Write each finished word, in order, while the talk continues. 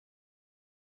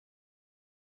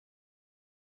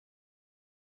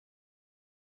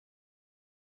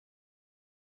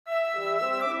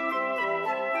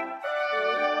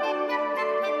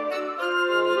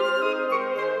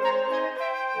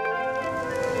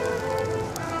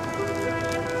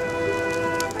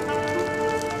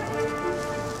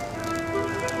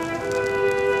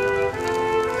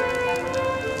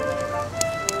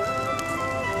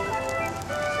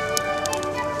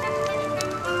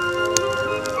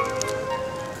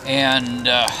And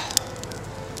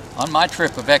on my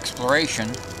trip of exploration,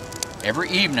 every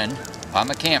evening by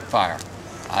my campfire,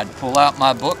 I'd pull out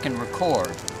my book and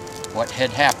record what had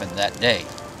happened that day.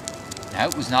 Now,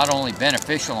 it was not only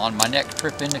beneficial on my next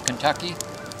trip into Kentucky,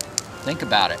 think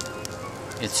about it.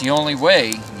 It's the only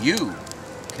way you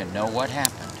can know what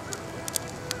happened.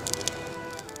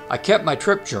 I kept my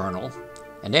trip journal,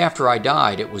 and after I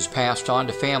died, it was passed on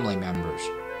to family members.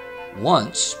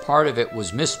 Once, part of it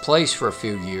was misplaced for a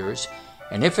few years,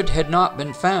 and if it had not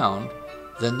been found,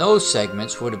 then those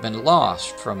segments would have been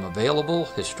lost from available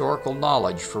historical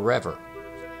knowledge forever.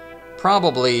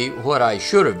 Probably what I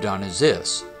should have done is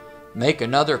this: make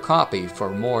another copy for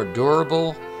a more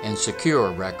durable and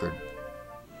secure record.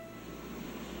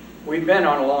 We've been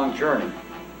on a long journey,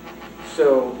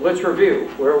 so let's review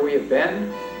where we have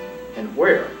been and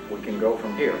where we can go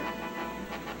from here.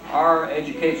 Our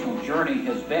educational journey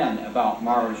has been about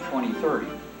Mars 2030,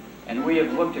 and we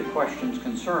have looked at questions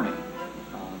concerning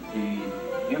the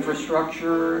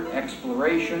infrastructure,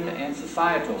 exploration, and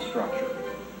societal structure.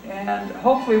 And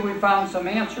hopefully we found some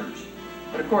answers.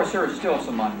 But of course there are still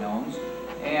some unknowns.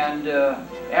 And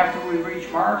after we reach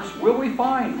Mars, will we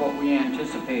find what we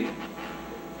anticipated?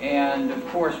 And of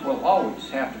course we'll always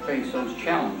have to face those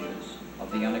challenges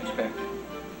of the unexpected.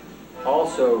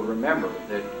 Also remember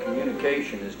that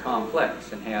communication is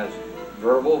complex and has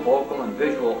verbal, vocal, and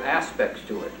visual aspects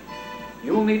to it.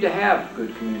 You will need to have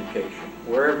good communication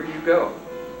wherever you go,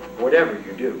 whatever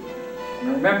you do.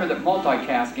 And remember that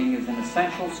multitasking is an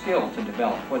essential skill to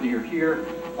develop, whether you're here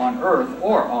on Earth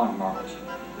or on Mars.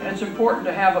 And it's important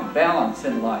to have a balance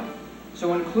in life.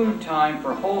 So include time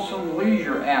for wholesome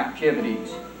leisure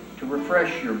activities to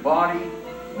refresh your body,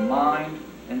 mind,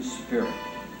 and spirit.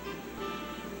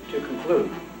 To conclude,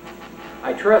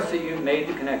 I trust that you've made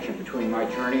the connection between my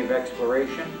journey of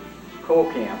exploration,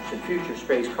 coal camps, and future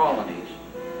space colonies,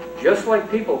 just like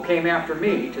people came after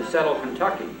me to settle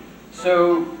Kentucky.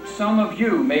 So some of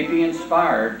you may be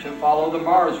inspired to follow the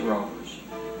Mars rovers,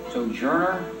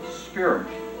 Sojourner, Spirit,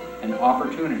 and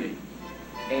Opportunity.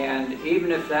 And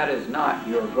even if that is not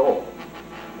your goal,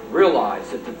 realize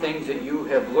that the things that you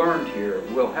have learned here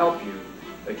will help you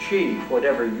achieve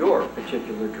whatever your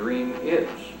particular dream is.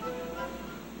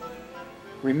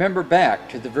 Remember back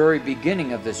to the very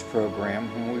beginning of this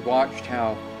program when we watched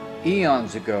how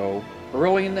eons ago,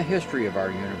 early in the history of our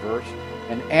universe,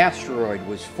 an asteroid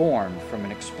was formed from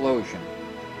an explosion.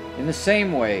 In the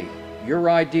same way, your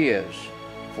ideas,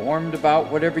 formed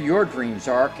about whatever your dreams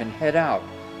are, can head out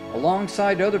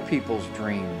alongside other people's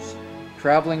dreams,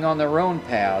 traveling on their own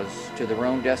paths to their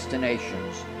own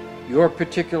destinations. Your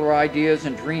particular ideas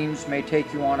and dreams may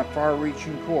take you on a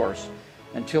far-reaching course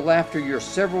until after your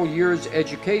several years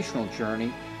educational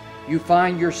journey, you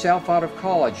find yourself out of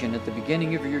college and at the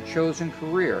beginning of your chosen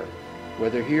career,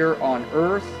 whether here on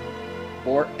Earth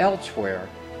or elsewhere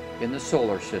in the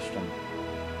solar system.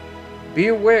 Be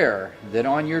aware that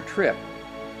on your trip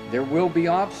there will be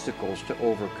obstacles to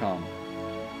overcome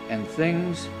and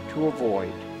things to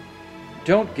avoid.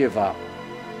 Don't give up.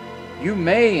 You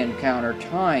may encounter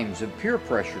times of peer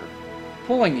pressure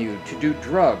pulling you to do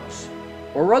drugs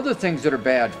or other things that are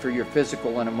bad for your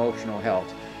physical and emotional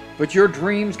health, but your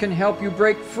dreams can help you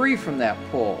break free from that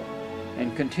pull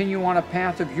and continue on a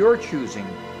path of your choosing,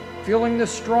 feeling the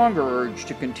stronger urge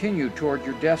to continue toward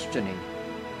your destiny.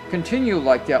 Continue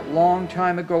like that long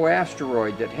time ago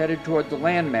asteroid that headed toward the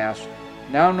landmass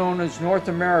now known as North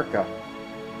America,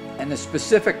 and the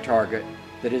specific target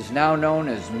that is now known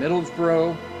as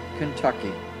Middlesboro,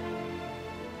 Kentucky.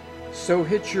 So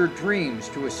hit your dreams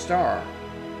to a star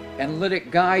and let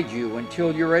it guide you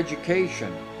until your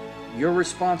education, your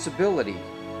responsibility,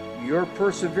 your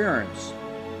perseverance,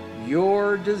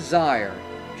 your desire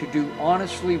to do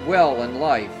honestly well in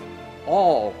life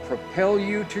all propel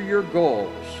you to your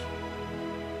goals.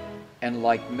 And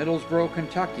like Middlesboro,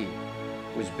 Kentucky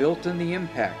was built in the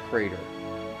impact crater,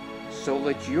 so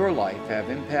let your life have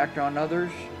impact on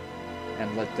others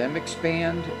and let them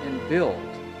expand and build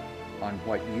on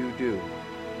what you do.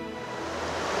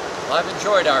 Well, I've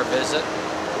enjoyed our visit.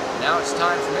 Now it's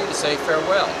time for me to say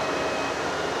farewell.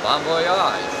 Bon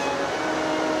voyage.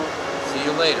 See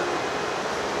you later.